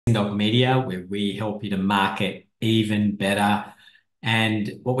Cindog Media, where we help you to market even better.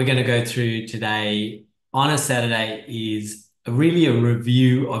 And what we're going to go through today on a Saturday is really a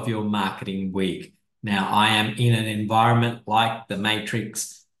review of your marketing week. Now, I am in an environment like the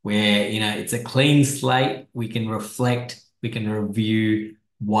Matrix where, it's a clean slate. We can reflect, we can review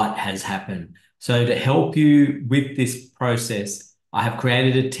what has happened. So to help you with this process, I have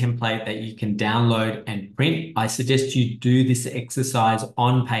created a template that you can download and print. I suggest you do this exercise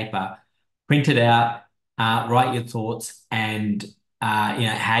on paper, print it out, write your thoughts and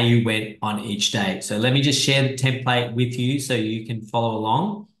how you went on each day. So let me just share the template with you so you can follow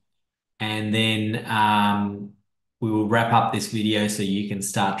along, and then we will wrap up this video so you can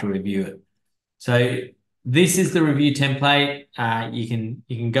start to review it. So this is the review template. You can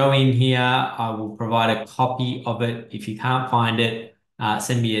go in here. I will provide a copy of it. If you can't find it,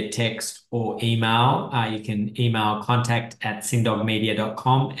 send me a text or email. You can email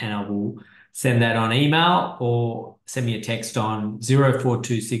contact@cindogmedia.com and I will send that on email, or send me a text on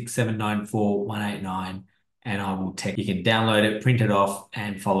 0426 794 189 and I will text. You can download it, print it off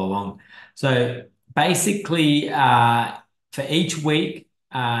and follow along. So basically, for each week,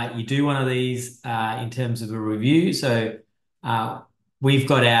 you do one of these in terms of a review. So we've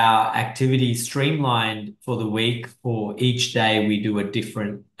got our activities streamlined for the week. For each day, we do a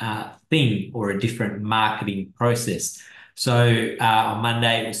different thing or a different marketing process. So on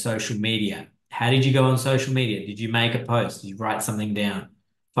Monday, it was social media. How did you go on social media? Did you make a post? Did you write something down?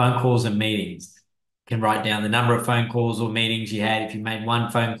 Phone calls and meetings. You can write down the number of phone calls or meetings you had. If you made one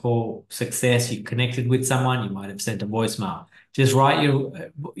phone call success, you connected with someone, you might have sent a voicemail. Just write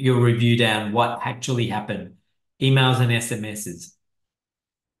your review down, what actually happened. Emails and SMSs.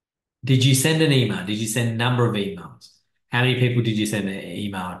 Did you send an email? Did you send a number of emails? How many people did you send an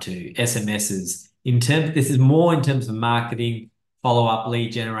email to? SMSs. This is more in terms of marketing, follow-up,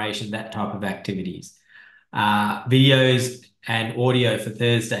 lead generation, that type of activities. Videos and audio for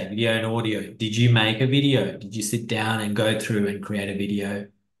Thursday, video and audio. Did you make a video? Did you sit down and go through and create a video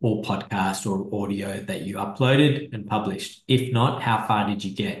or podcast or audio that you uploaded and published? If not, how far did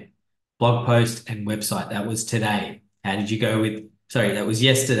you get? Blog post and website. That was today. How did you go with, sorry, that was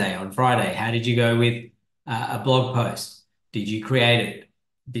yesterday on Friday. How did you go with a blog post? Did you create it?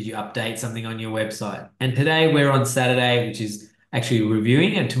 Did you update something on your website? And today we're on Saturday, which is actually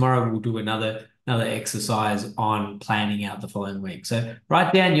reviewing, and tomorrow we'll do another exercise on planning out the following week. So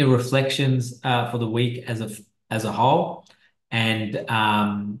write down your reflections for the week as a whole,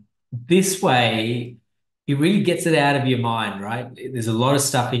 and this way it really gets it out of your mind, right? There's a lot of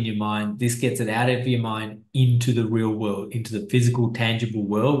stuff in your mind. This gets it out of your mind into the real world, into the physical, tangible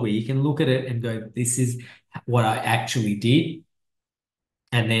world where you can look at it and go, this is what I actually did.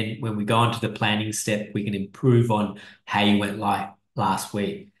 And then when we go on to the planning step, we can improve on how you went like last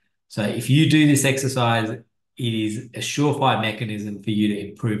week. So if you do this exercise, it is a surefire mechanism for you to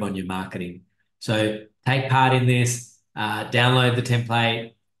improve on your marketing. So take part in this, download the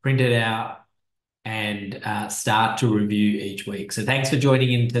template, print it out, and start to review each week. So thanks for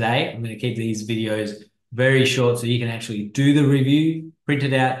joining in today. I'm going to keep these videos very short so you can actually do the review, print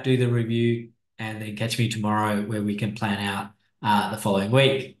it out, do the review, and then catch me tomorrow where we can plan out the following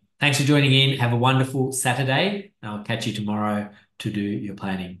week. Thanks for joining in. Have a wonderful Saturday, and I'll catch you tomorrow to do your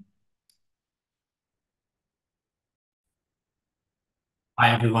planning. Hi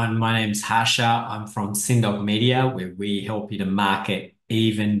everyone, my name's Harsha. I'm from cindog Media, where we help you to market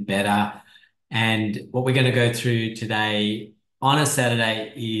even better. And what we're going to go through today on a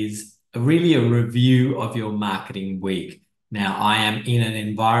Saturday is really a review of your marketing week. Now, I am in an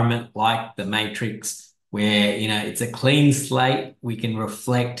environment like the Matrix where, it's a clean slate. We can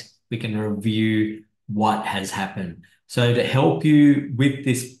reflect, we can review what has happened. So to help you with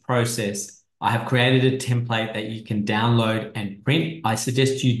this process, I have created a template that you can download and print. I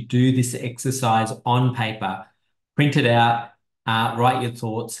suggest you do this exercise on paper, print it out, write your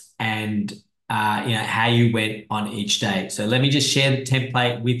thoughts and how you went on each day. So let me just share the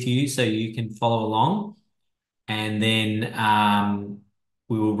template with you so you can follow along, and then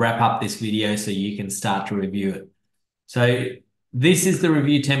we will wrap up this video so you can start to review it. So this is the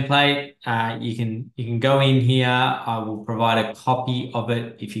review template. You can go in here. I will provide a copy of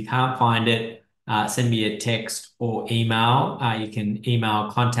it. If you can't find it, send me a text or email. You can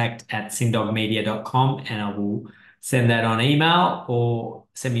email contact@cindogmedia.com and I will send that on email, or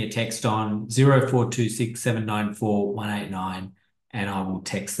send me a text on 0426 794 189 and I will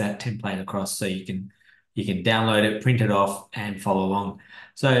text that template across so you can download it, print it off and follow along.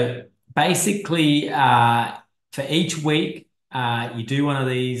 So basically, for each week, you do one of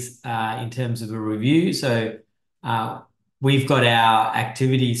these in terms of a review. So we've got our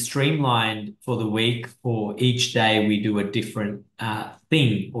activities streamlined for the week. For each day, we do a different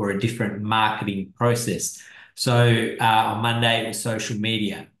thing or a different marketing process. So on Monday, it was social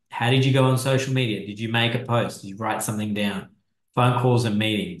media. How did you go on social media? Did you make a post? Did you write something down? Phone calls and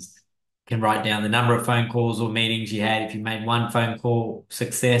meetings. You can write down the number of phone calls or meetings you had. If you made one phone call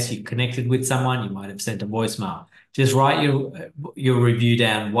success, you connected with someone, you might have sent a voicemail. Just write your review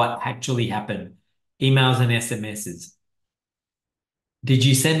down, what actually happened. Emails and SMSs. Did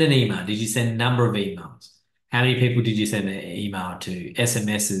you send an email? Did you send a number of emails? How many people did you send an email to?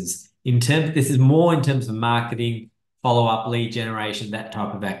 SMSs. This is more in terms of marketing, follow-up, lead generation, that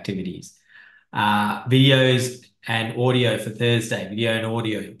type of activities. Videos and audio for Thursday, video and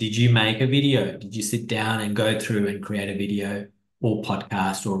audio. Did you make a video? Did you sit down and go through and create a video or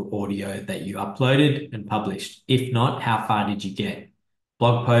podcast or audio that you uploaded and published? If not, how far did you get?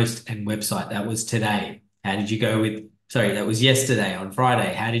 Blog post and website. That was today. How did you go with, sorry, that was yesterday on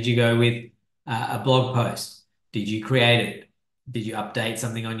Friday. How did you go with a blog post? Did you create it? Did you update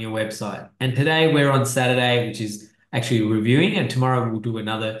something on your website? And today we're on Saturday, which is actually reviewing, and tomorrow we'll do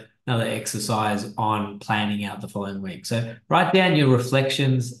another exercise on planning out the following week. So write down your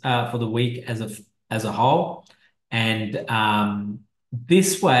reflections for the week as a whole, and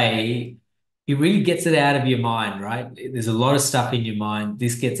this way it really gets it out of your mind, right? There's a lot of stuff in your mind.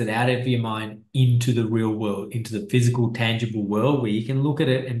 This gets it out of your mind into the real world, into the physical, tangible world where you can look at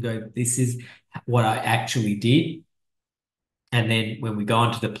it and go, this is what I actually did. And then when we go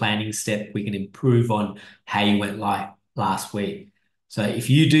on to the planning step, we can improve on how you went like last week. So if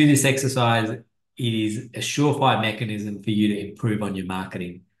you do this exercise, it is a surefire mechanism for you to improve on your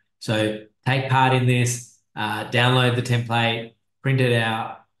marketing. So take part in this, download the template, print it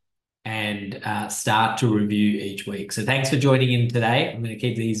out, and start to review each week. So thanks for joining in today. I'm going to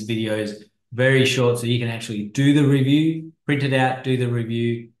keep these videos very short so you can actually do the review, print it out, do the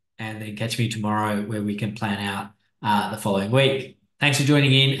review, and then catch me tomorrow where we can plan out the following week. Thanks for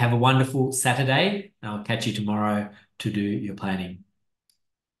joining in. Have a wonderful Saturday, and I'll catch you tomorrow to do your planning.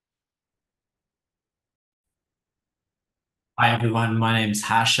 Hi everyone, my name's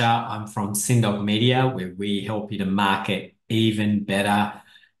Harsha. I'm from Cindog Media, where we help you to market even better.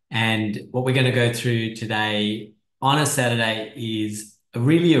 And what we're going to go through today on a Saturday is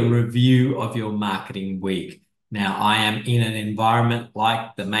really a review of your marketing week. Now, I am in an environment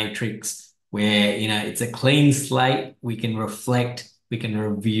like the Matrix where, it's a clean slate. We can reflect, we can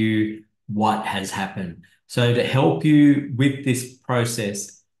review what has happened. So to help you with this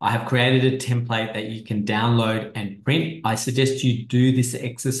process, I have created a template that you can download and print. I suggest you do this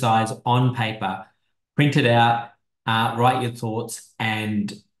exercise on paper, print it out, write your thoughts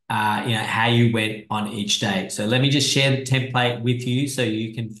and how you went on each day. So let me just share the template with you so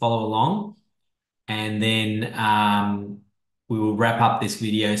you can follow along, and then we will wrap up this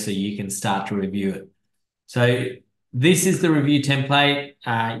video so you can start to review it. So this is the review template.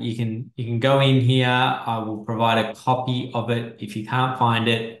 You can go in here. I will provide a copy of it. If you can't find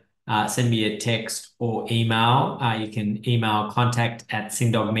it, send me a text or email. You can email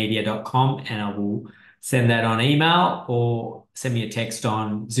contact@cindogmedia.com and I will send that on email, or send me a text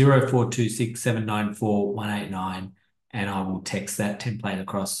on 0426794189 and I will text that template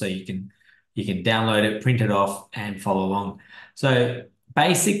across so you can download it, print it off and follow along. So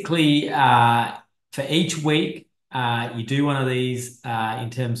basically, for each week, you do one of these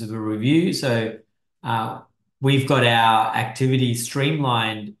in terms of a review. So we've got our activities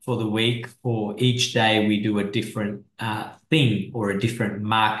streamlined for the week. For each day, we do a different thing or a different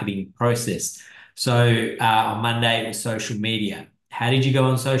marketing process. So on Monday, it was social media. How did you go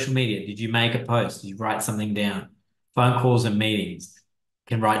on social media? Did you make a post? Did you write something down? Phone calls and meetings.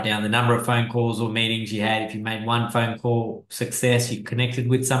 You can write down the number of phone calls or meetings you had. If you made one phone call success, you connected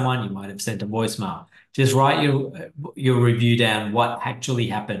with someone, you might have sent a voicemail. Just write your review down, what actually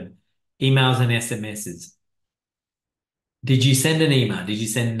happened. Emails and SMSs. Did you send an email? Did you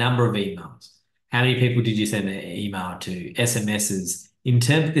send a number of emails? How many people did you send an email to? SMSs.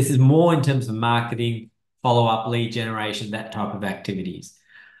 This is more in terms of marketing, follow-up, lead generation, that type of activities.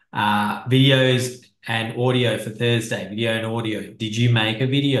 Videos and audio for Thursday, video and audio. Did you make a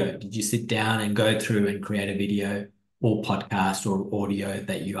video? Did you sit down and go through and create a video or podcast or audio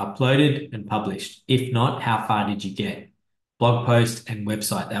that you uploaded and published? If not, how far did you get? Blog post and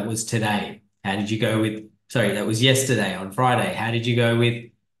website. That was today. How did you go with, sorry, that was yesterday on Friday. How did you go with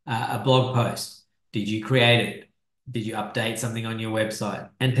a blog post? Did you create it? Did you update something on your website?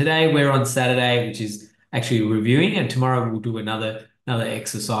 And today we're on Saturday, which is actually reviewing, and tomorrow we'll do another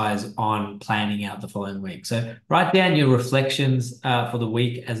exercise on planning out the following week. So write down your reflections for the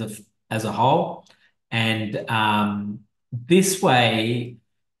week as a whole, and This way,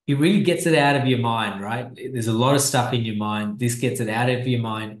 it really gets it out of your mind, right? There's a lot of stuff in your mind. This gets it out of your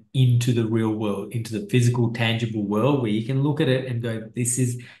mind into the real world, into the physical, tangible world where you can look at it and go, this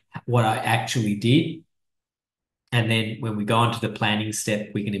is what I actually did. And then when we go on to the planning step,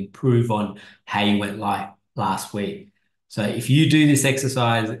 we can improve on how you went like last week. So if you do this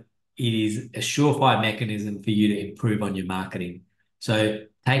exercise, it is a surefire mechanism for you to improve on your marketing. So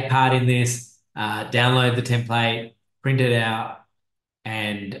take part in this, download the template, print it out,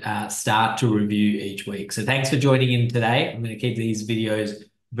 and start to review each week. So thanks for joining in today. I'm going to keep these videos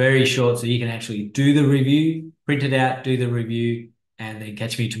very short so you can actually do the review, print it out, do the review, and then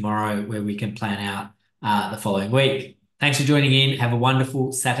catch me tomorrow where we can plan out the following week. Thanks for joining in. Have a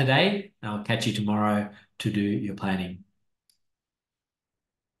wonderful Saturday, and I'll catch you tomorrow to do your planning.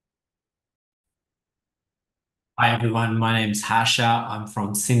 Hi everyone, my name's Harsha. I'm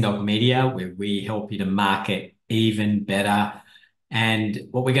from Cindog Media, where we help you to market even better. And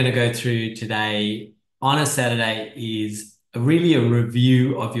what we're going to go through today on a Saturday is really a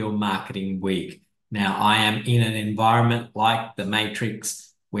review of your marketing week. Now, I am in an environment like the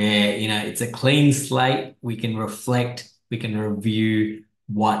Matrix where, it's a clean slate. We can reflect, we can review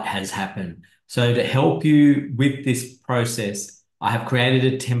what has happened. So to help you with this process, I have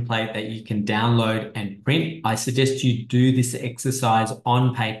created a template that you can download and print. I suggest you do this exercise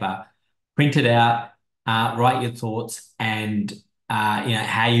on paper, print it out, write your thoughts and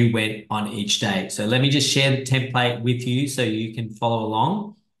how you went on each day. So let me just share the template with you so you can follow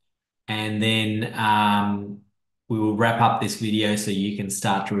along, and then we will wrap up this video so you can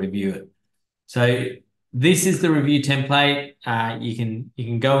start to review it. So this is the review template. You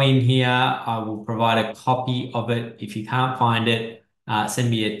can go in here. I will provide a copy of it. If you can't find it, send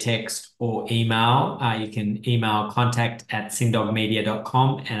me a text or email. You can email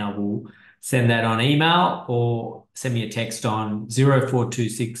contact@cindogmedia.com and I will send that on email, or send me a text on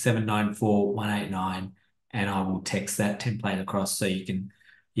 0426794189 and I will text that template across so you can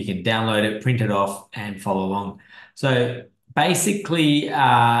download it, print it off and follow along. So basically,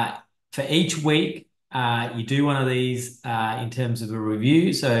 for each week, you do one of these in terms of a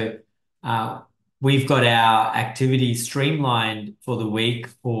review. So uh, we've got our activities streamlined for the week.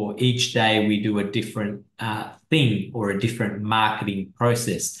 For each day, we do a different thing or a different marketing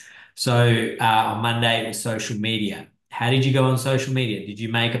process. So on Monday, it was social media. How did you go on social media? Did you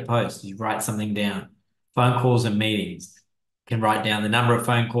make a post? Did you write something down? Phone calls and meetings. You can write down the number of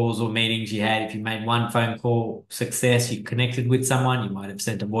phone calls or meetings you had. If you made one phone call success, you connected with someone, you might have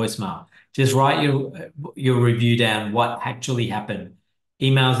sent a voicemail. Just write your review down, what actually happened.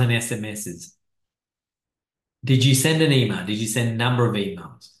 Emails and SMSs. Did you send an email? Did you send a number of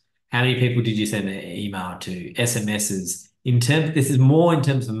emails? How many people did you send an email to? SMSs. This is more in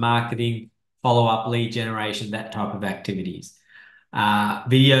terms of marketing, follow-up, lead generation, that type of activities.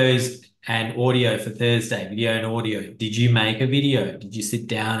 Videos and audio for Thursday, video and audio. Did you make a video? Did you sit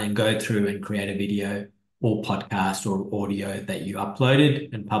down and go through and create a video or podcast or audio that you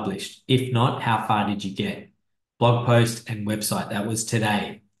uploaded and published? If not, how far did you get? Blog post and website. That was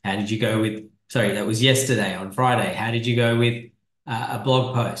today. How did you go with, sorry, that was yesterday on Friday. How did you go with a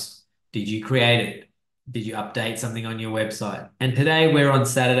blog post? Did you create it? Did you update something on your website? And today we're on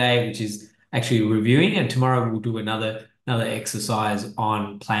Saturday, which is actually reviewing, and tomorrow we'll do another exercise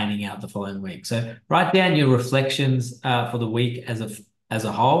on planning out the following week. So write down your reflections for the week as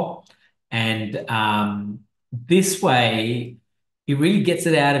a whole, and this way it really gets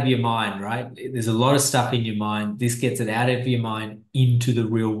it out of your mind, right? There's a lot of stuff in your mind. This gets it out of your mind into the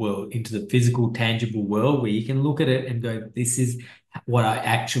real world, into the physical, tangible world where you can look at it and go, this is what I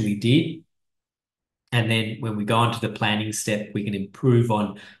actually did. And then when we go on to the planning step, we can improve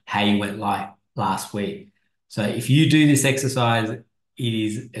on how you went like last week. So if you do this exercise, it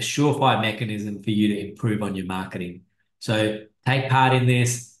is a surefire mechanism for you to improve on your marketing. So take part in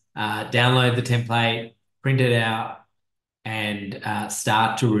this, download the template, print it out, and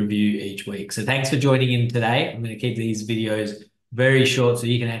start to review each week. So thanks for joining in today. I'm going to keep these videos very short so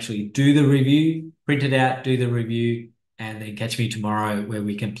you can actually do the review, print it out, do the review, and then catch me tomorrow where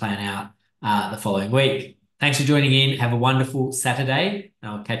we can plan out the following week. Thanks for joining in. Have a wonderful Saturday,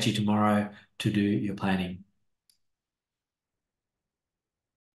 and I'll catch you tomorrow to do your planning.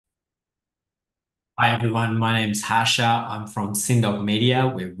 Hi everyone, my name's Harsha. I'm from Cindog Media,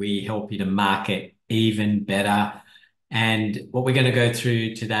 where we help you to market even better. And what we're going to go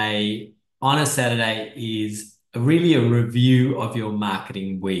through today on a Saturday is really a review of your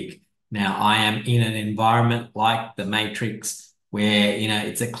marketing week. Now, I am in an environment like the Matrix where,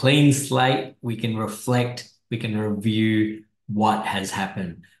 it's a clean slate. We can reflect, we can review what has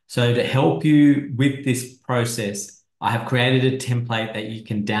happened. So to help you with this process, I have created a template that you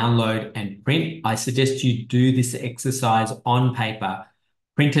can download and print. I suggest you do this exercise on paper,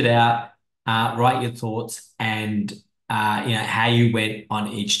 print it out, write your thoughts and how you went on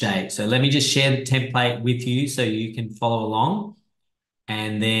each day. So let me just share the template with you so you can follow along,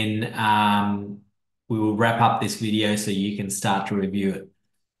 and then we will wrap up this video so you can start to review it.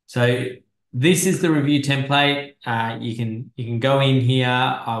 So this is the review template. You can go in here.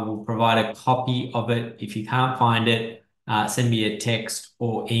 I will provide a copy of it. If you can't find it, send me a text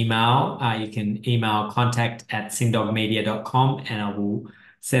or email. You can email contact@cindogmedia.com and I will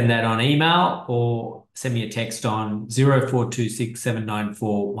send that on email, or send me a text on 0426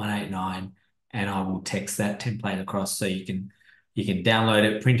 794 189 and I will text that template across so you can download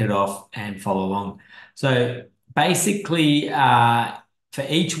it, print it off and follow along. So basically, for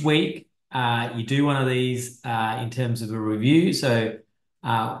each week, you do one of these in terms of a review. So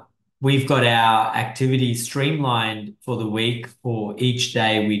we've got our activities streamlined for the week. For each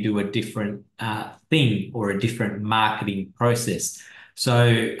day, we do a different thing or a different marketing process.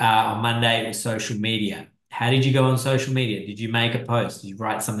 So on Monday, it was social media. How did you go on social media? Did you make a post? Did you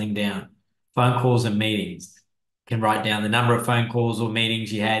write something down? Phone calls and meetings. You can write down the number of phone calls or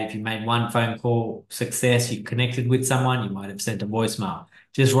meetings you had. If you made one phone call success, you connected with someone, you might have sent a voicemail.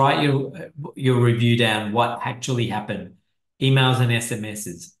 Just write your review down, what actually happened. Emails and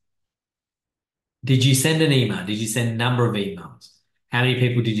SMSs. Did you send an email? Did you send a number of emails? How many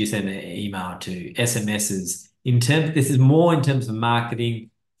people did you send an email to? SMSs. This is more in terms of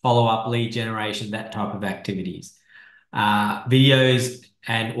marketing, follow-up, lead generation, that type of activities. Videos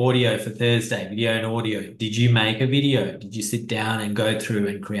and audio for Thursday, video and audio. Did you make a video? Did you sit down and go through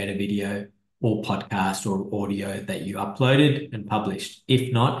and create a video or podcast or audio that you uploaded and published?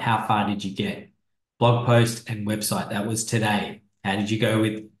 If not, how far did you get? Blog post and website. That was today. How did you go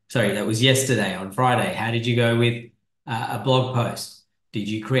with, sorry, that was yesterday on Friday. How did you go with a blog post? Did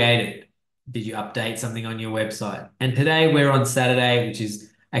you create it? Did you update something on your website? And today we're on Saturday, which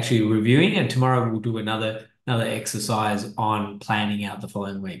is actually reviewing, and tomorrow we'll do another exercise on planning out the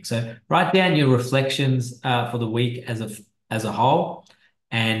following week. So write down your reflections for the week as a whole,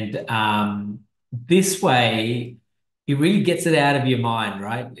 and this way it really gets it out of your mind,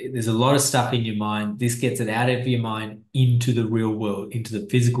 right? There's a lot of stuff in your mind. This gets it out of your mind into the real world, into the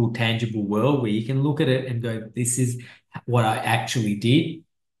physical, tangible world where you can look at it and go, this is what I actually did.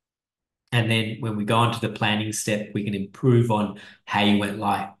 And then when we go on to the planning step, we can improve on how you went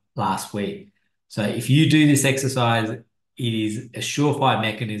like last week. So if you do this exercise, it is a surefire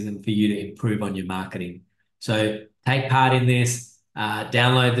mechanism for you to improve on your marketing. So take part in this,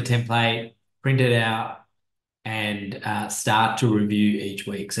 download the template, print it out, and start to review each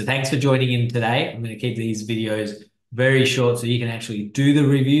week. So thanks for joining in today. I'm going to keep these videos very short so you can actually do the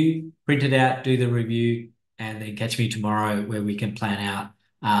review, print it out, do the review, and then catch me tomorrow where we can plan out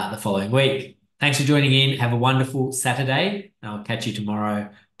the following week. Thanks for joining in. Have a wonderful Saturday, and I'll catch you tomorrow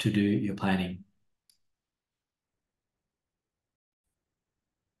to do your planning.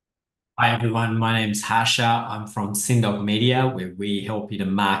 Hi everyone, my name's Harsha. I'm from Cindog Media, where we help you to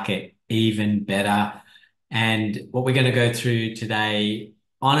market even better. And what we're going to go through today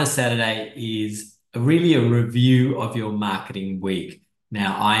on a Saturday is really a review of your marketing week.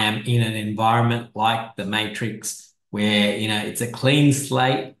 Now, I am in an environment like the Matrix where, it's a clean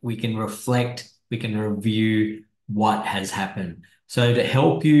slate. We can reflect, we can review what has happened. So to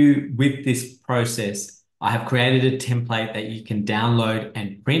help you with this process, I have created a template that you can download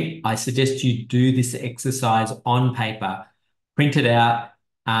and print. I suggest you do this exercise on paper, print it out,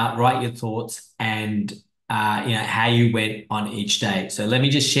 write your thoughts and how you went on each day. So let me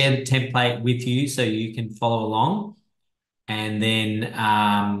just share the template with you so you can follow along, and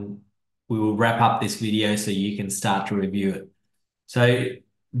then we will wrap up this video so you can start to review it. So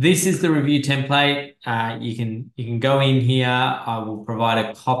this is the review template. You can go in here. I will provide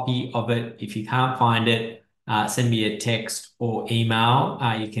a copy of it. If you can't find it, send me a text or email.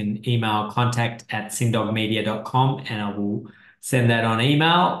 You can email contact@cindogmedia.com and I will send that on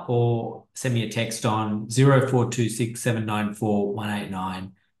email, or send me a text on 0426 794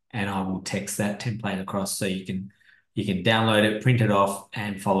 189 and I will text that template across so you can download it, print it off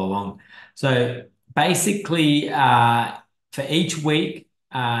and follow along. So basically, for each week,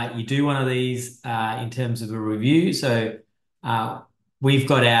 you do one of these in terms of a review. So we've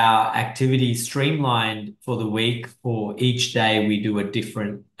got our activities streamlined for the week. For each day, we do a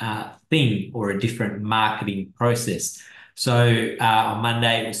different thing or a different marketing process. So on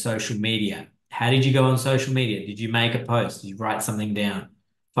Monday, it was social media. How did you go on social media? Did you make a post? Did you write something down?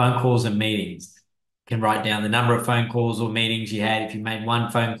 Phone calls and meetings. can write down the number of phone calls or meetings you had. If you made one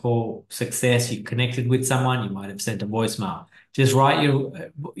phone call success, you connected with someone, you might have sent a voicemail. Just write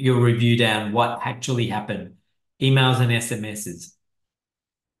your review down, what actually happened. Emails and SMSs.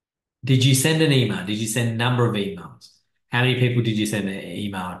 Did you send an email? Did you send a number of emails? How many people did you send an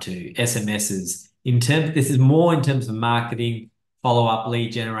email to? SMSs. This is more in terms of marketing, follow-up,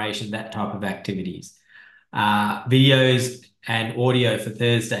 lead generation, that type of activities. Videos and audio for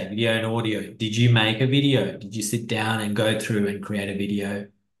Thursday, video and audio. Did you make a video? Did you sit down and go through and create a video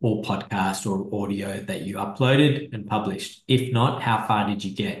or podcast or audio that you uploaded and published? If not, how far did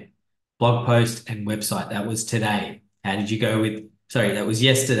you get? Blog post and website. That was today. How did you go with, sorry, that was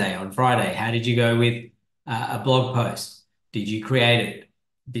yesterday on Friday. How did you go with a blog post? Did you create it?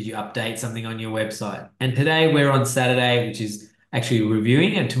 Did you update something on your website? And today we're on Saturday, which is actually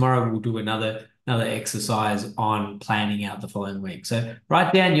reviewing, and tomorrow we'll do another exercise on planning out the following week. So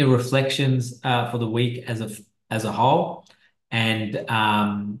write down your reflections for the week as a whole, and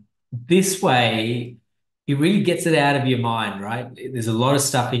this way it really gets it out of your mind, right? There's a lot of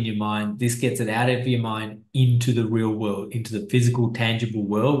stuff in your mind. This gets it out of your mind into the real world, into the physical, tangible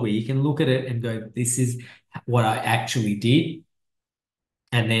world where you can look at it and go, this is what I actually did.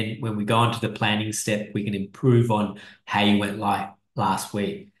 And then when we go on to the planning step, we can improve on how you went like last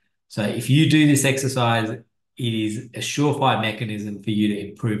week. So if you do this exercise, it is a surefire mechanism for you to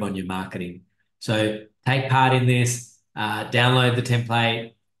improve on your marketing. So take part in this, download the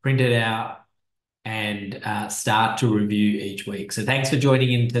template, print it out, and start to review each week. So thanks for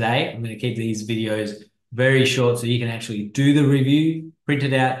joining in today. I'm going to keep these videos very short so you can actually do the review, print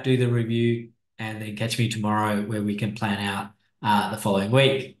it out, do the review, and then catch me tomorrow where we can plan out the following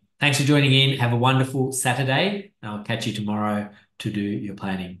week. Thanks for joining in. Have a wonderful Saturday, and I'll catch you tomorrow to do your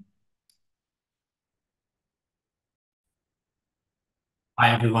planning.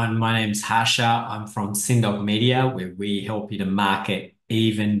 Hi everyone, my name's Harsha. I'm from Cindog Media, where we help you to market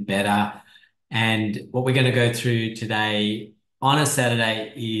even better. And what we're going to go through today on a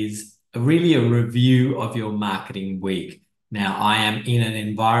Saturday is really a review of your marketing week. Now, I am in an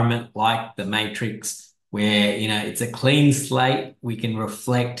environment like the Matrix where, it's a clean slate. We can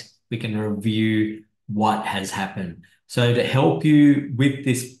reflect, we can review what has happened. So to help you with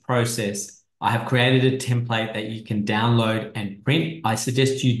this process, I have created a template that you can download and print. I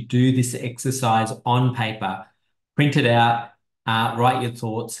suggest you do this exercise on paper, print it out, write your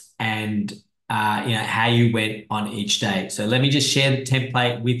thoughts and how you went on each day. So let me just share the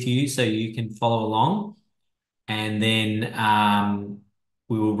template with you so you can follow along, and then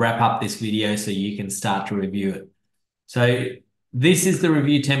we will wrap up this video so you can start to review it. So this is the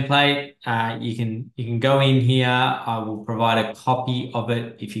review template. You can go in here. I will provide a copy of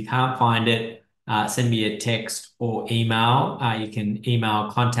it. If you can't find it, send me a text or email. You can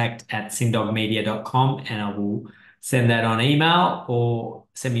email contact@cindogmedia.com and I will send that on email, or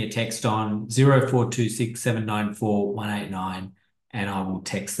send me a text on 0426 794 189 and I will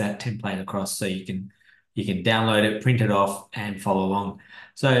text that template across so you can download it, print it off and follow along.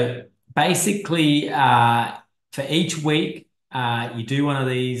 So basically, for each week, you do one of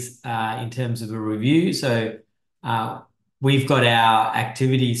these in terms of a review. So we've got our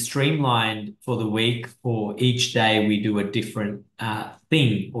activities streamlined for the week. For each day, we do a different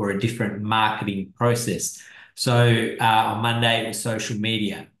thing or a different marketing process. So on Monday, it was social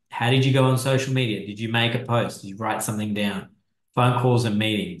media. How did you go on social media? Did you make a post? Did you write something down? Phone calls and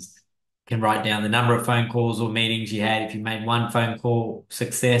meetings. You can write down the number of phone calls or meetings you had. If you made one phone call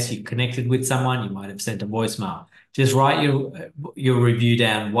success, you connected with someone, you might have sent a voicemail. Just write your review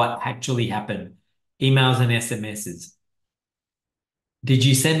down, what actually happened. Emails and SMSs. Did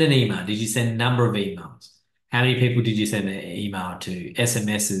you send an email? Did you send a number of emails? How many people did you send an email to?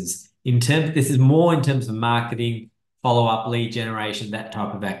 SMSs. This is more in terms of marketing, follow-up, lead generation, that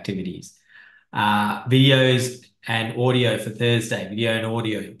type of activities. Videos and audio for Thursday, video and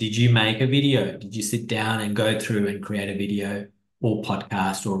audio. Did you make a video? Did you sit down and go through and create a video or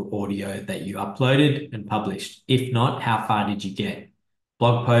podcast or audio that you uploaded and published? If not, how far did you get?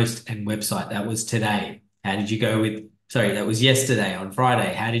 Blog post and website. That was today. How did you go with, sorry, that was yesterday on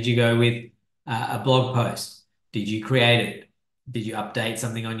Friday. How did you go with a blog post? Did you create it? Did you update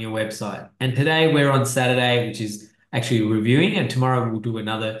something on your website? And today we're on Saturday, which is actually reviewing, and tomorrow we'll do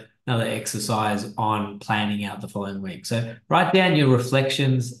another exercise on planning out the following week. So write down your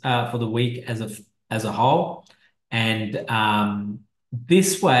reflections for the week as a whole, and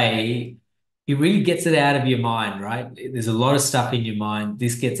this way it really gets it out of your mind, right? There's a lot of stuff in your mind.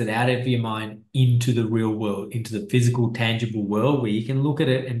 This gets it out of your mind into the real world, into the physical, tangible world where you can look at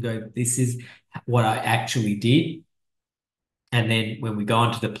it and go, this is what I actually did. And then when we go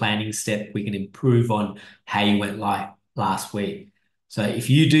on to the planning step, we can improve on how you went like last week. So if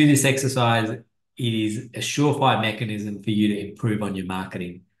you do this exercise, it is a surefire mechanism for you to improve on your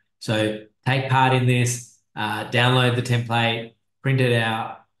marketing. So take part in this, download the template, print it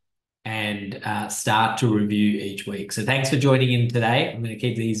out, and start to review each week. So thanks for joining in today. I'm going to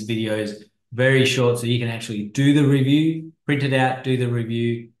keep these videos very short so you can actually do the review, print it out, do the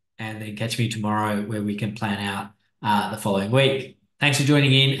review, and then catch me tomorrow where we can plan out the following week. Thanks for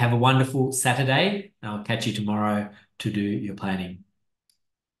joining in. Have a wonderful Saturday, and I'll catch you tomorrow to do your planning.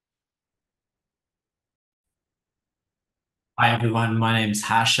 Hi everyone, my name's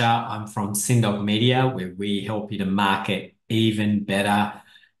Harsha. I'm from Cindog Media, where we help you to market even better.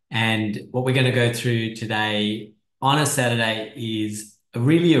 And what we're going to go through today on a Saturday is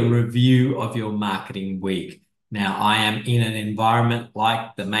really a review of your marketing week. Now, I am in an environment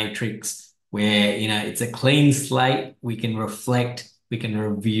like the Matrix where, it's a clean slate. We can reflect, we can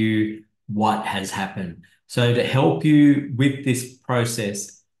review what has happened. So to help you with this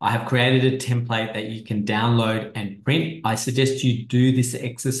process, I have created a template that you can download and print. I suggest you do this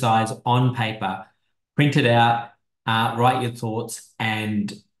exercise on paper, print it out, write your thoughts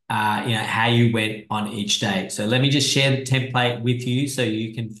and how you went on each day. So let me just share the template with you so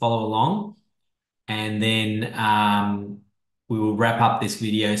you can follow along, and then we will wrap up this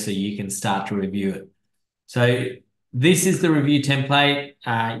video so you can start to review it. So this is the review template.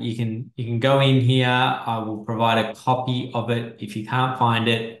 You can go in here. I will provide a copy of it. If you can't find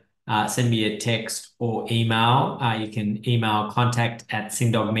it, send me a text or email. You can email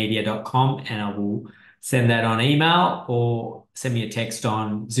contact@cindogmedia.com and I will send that on email, or send me a text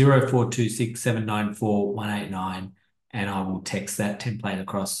on 0426794189 and I will text that template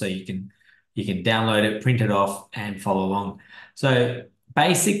across so you can download it, print it off and follow along. So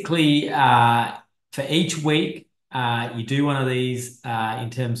basically, for each week, you do one of these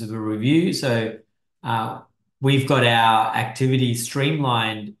in terms of a review. So we've got our activities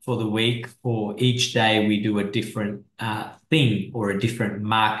streamlined for the week. For each day, we do a different thing or a different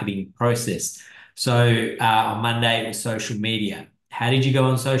marketing process. So on Monday, it was social media. How did you go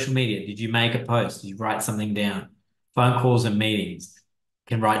on social media? Did you make a post? Did you write something down? Phone calls and meetings.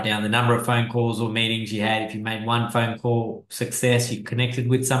 You can write down the number of phone calls or meetings you had. If you made one phone call success, you connected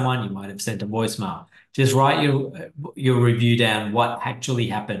with someone, you might have sent a voicemail. Just write your review down, what actually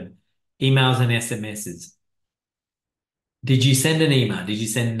happened. Emails and SMSs. Did you send an email? Did you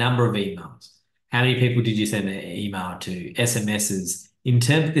send a number of emails? How many people did you send an email to? SMSs.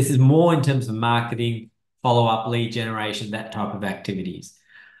 This is more in terms of marketing, follow-up, lead generation, that type of activities.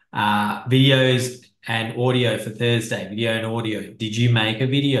 Videos and audio for Thursday, video and audio. Did you make a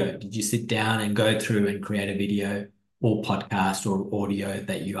video? Did you sit down and go through and create a video or podcast or audio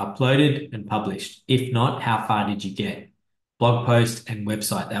that you uploaded and published? If not, how far did you get? Blog post and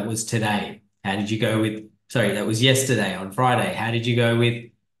website. That was today. How did you go with, sorry, that was yesterday on Friday. How did you go with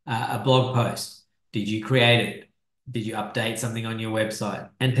a blog post? Did you create it? Did you update something on your website?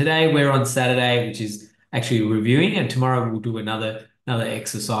 And today we're on Saturday, which is actually reviewing, and tomorrow we'll do another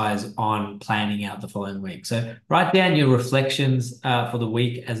exercise on planning out the following week. So write down your reflections for the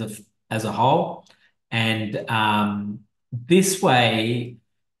week as a whole, and this way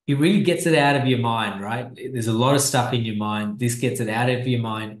it really gets it out of your mind, right? There's a lot of stuff in your mind. This gets it out of your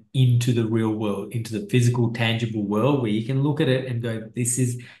mind into the real world, into the physical, tangible world where you can look at it and go, this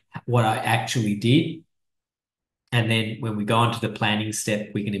is what I actually did. And then when we go on to the planning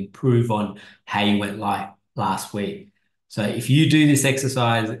step, we can improve on how you went like last week. So if you do this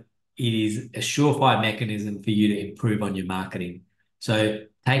exercise, it is a surefire mechanism for you to improve on your marketing. So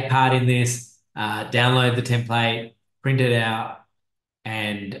take part in this, download the template, print it out,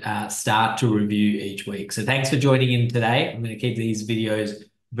 and start to review each week. So thanks for joining in today. I'm going to keep these videos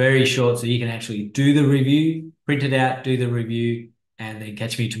very short so you can actually do the review, print it out, do the review, and then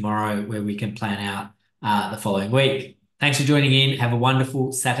catch me tomorrow where we can plan out the following week. Thanks for joining in. Have a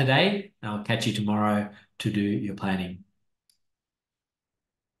wonderful Saturday, and I'll catch you tomorrow to do your planning.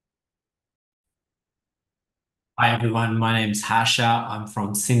 Hi everyone, my name's Harsha. I'm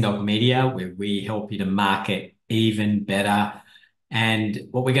from Cindog Media, where we help you to market even better. And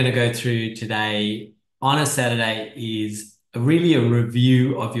what we're going to go through today on a Saturday is really a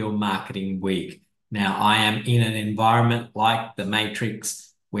review of your marketing week. Now, I am in an environment like the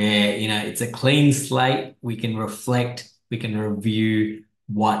Matrix where, it's a clean slate. We can reflect, we can review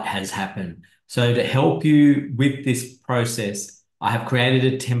what has happened. So to help you with this process, I have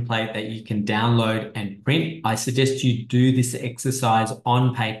created a template that you can download and print. I suggest you do this exercise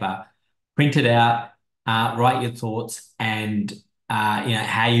on paper, print it out, write your thoughts and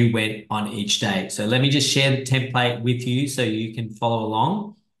how you went on each day. So let me just share the template with you so you can follow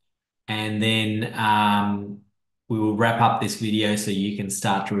along, and then we will wrap up this video so you can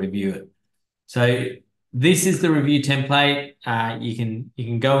start to review it. So this is the review template. You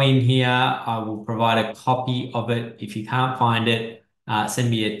can go in here. I will provide a copy of it. If you can't find it, send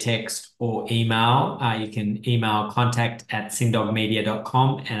me a text or email. You can email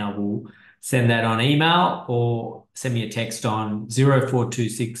contact@cindogmedia.com and I will send that on email, or send me a text on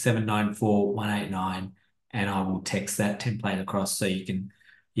 0426 794 189 and I will text that template across so you can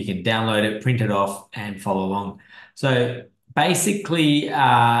download it, print it off and follow along. So basically,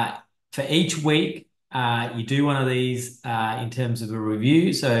 for each week, you do one of these in terms of a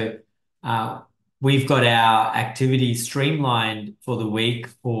review. So uh, we've got our activities streamlined for the week.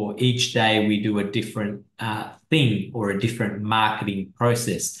 For each day, we do a different thing or a different marketing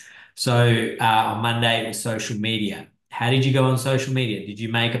process. So on Monday, it was social media. How did you go on social media? Did you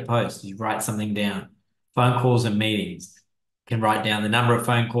make a post? Did you write something down? Phone calls and meetings. You can write down the number of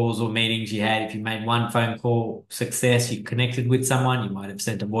phone calls or meetings you had. If you made one phone call success, you connected with someone, you might have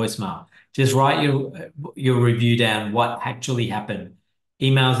sent a voicemail. Just write your review down, what actually happened.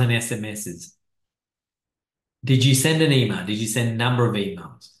 Emails and SMSs. Did you send an email? Did you send a number of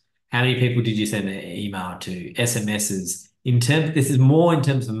emails? How many people did you send an email to? SMSs. This is more in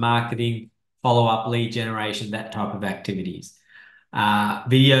terms of marketing, follow-up, lead generation, that type of activities.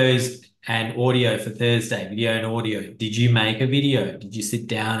 Videos and audio for Thursday, video and audio. Did you make a video? Did you sit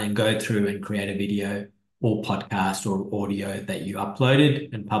down and go through and create a video or podcast or audio that you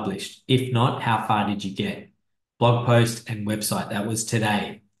uploaded and published? If not, how far did you get? Blog post and website. That was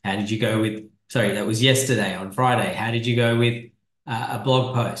today. How did you go with, sorry, that was yesterday on Friday. How did you go with a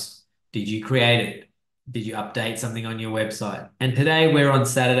blog post? Did you create it? Did you update something on your website? And today we're on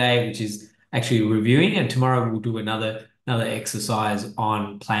Saturday, which is actually reviewing, and tomorrow we'll do another exercise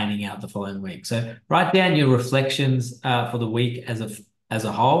on planning out the following week. So write down your reflections for the week as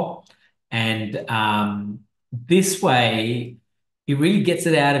a whole, and this way it really gets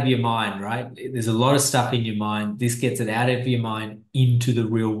it out of your mind, right? There's a lot of stuff in your mind. This gets it out of your mind into the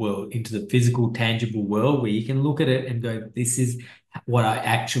real world, into the physical, tangible world where you can look at it and go, this is what I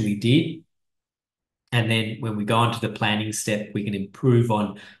actually did. And then when we go on to the planning step, we can improve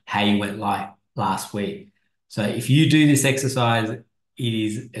on how you went like last week. So if you do this exercise, it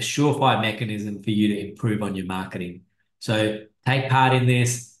is a surefire mechanism for you to improve on your marketing. So take part in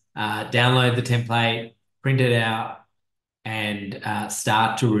this, download the template, print it out, and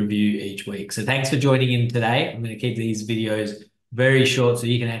start to review each week. So thanks for joining in today. I'm going to keep these videos very short so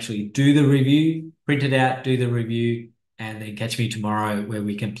you can actually do the review, print it out, do the review, and then catch me tomorrow where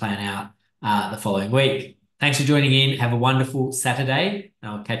we can plan out the following week. Thanks for joining in. Have a wonderful Saturday,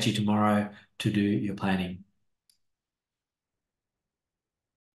 and I'll catch you tomorrow to do your planning.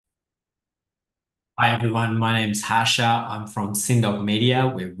 Hi everyone, my name's Harsha. I'm from Cindog Media,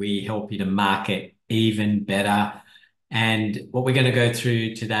 where we help you to market even better. And what we're going to go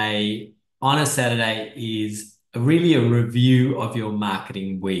through today on a Saturday is really a review of your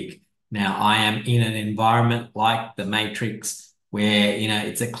marketing week. Now, I am in an environment like the Matrix where,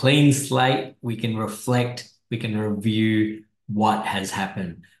 it's a clean slate. We can reflect, we can review what has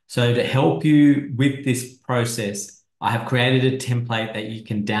happened. So to help you with this process, I have created a template that you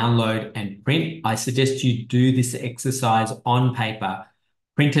can download and print. I suggest you do this exercise on paper,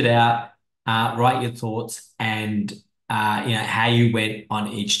 print it out, write your thoughts and how you went on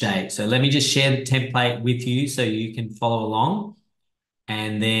each day. So let me just share the template with you so you can follow along,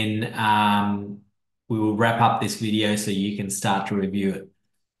 and then we will wrap up this video so you can start to review it.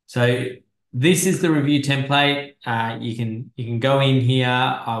 So this is the review template. You can go in here.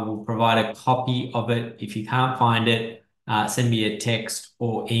 I will provide a copy of it. If you can't find it, send me a text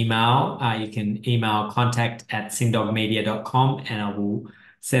or email. You can email contact@cindogmedia.com and I will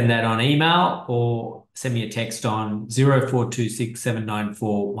send that on email, or send me a text on 0426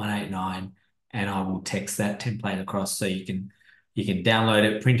 794 189 and I will text that template across so you can download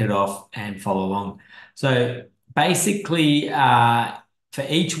it, print it off and follow along. So basically, for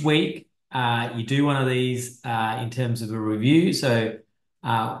each week, you do one of these in terms of a review. So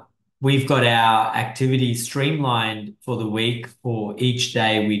we've got our activities streamlined for the week. For each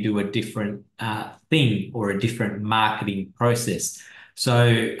day, we do a different thing or a different marketing process.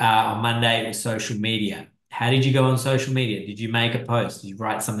 So on Monday, it was social media. How did you go on social media? Did you make a post? Did you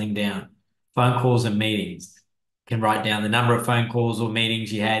write something down? Phone calls and meetings. You can write down the number of phone calls or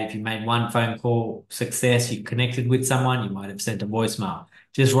meetings you had. If you made one phone call success, you connected with someone, you might have sent a voicemail.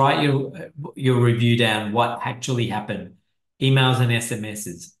 Just write your review down, what actually happened. Emails and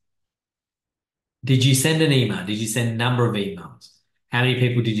SMSs. Did you send an email? Did you send a number of emails? How many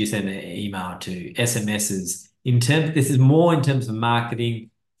people did you send an email to? SMSs. This is more in terms of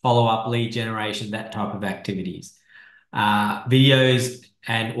marketing, follow-up, lead generation, that type of activities. Videos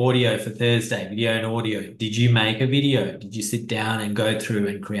and audio for Thursday, video and audio. Did you make a video? Did you sit down and go through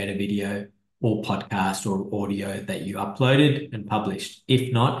and create a video or podcast or audio that you uploaded and published?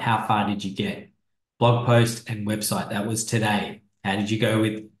 If not, how far did you get? Blog post and website. That was today. How did you go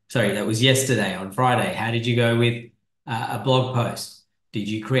with, sorry, that was yesterday on Friday. How did you go with a blog post? Did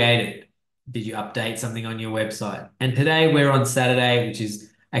you create it? Did you update something on your website? And today we're on Saturday, which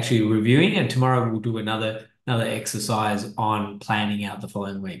is actually reviewing, and tomorrow we'll do another exercise on planning out the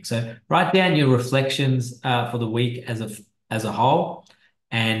following week. So write down your reflections for the week as a whole,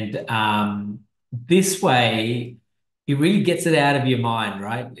 and this way it really gets it out of your mind,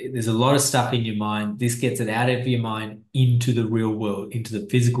 right? There's a lot of stuff in your mind. This gets it out of your mind into the real world, into the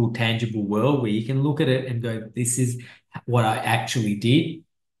physical, tangible world where you can look at it and go, this is what I actually did.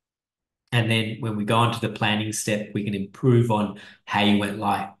 And then when we go on to the planning step, we can improve on how you went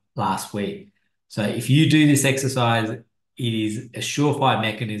like last week. So if you do this exercise, it is a surefire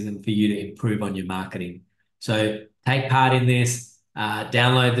mechanism for you to improve on your marketing. So take part in this,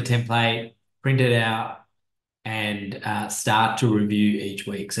 download the template, print it out, and start to review each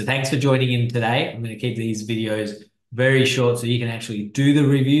week. So thanks for joining in today. I'm going to keep these videos very short so you can actually do the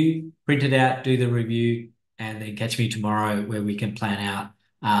review, print it out, do the review, and then catch me tomorrow where we can plan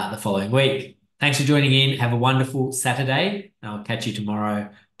out the following week. Thanks for joining in. Have a wonderful Saturday, and I'll catch you tomorrow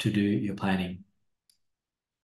to do your planning.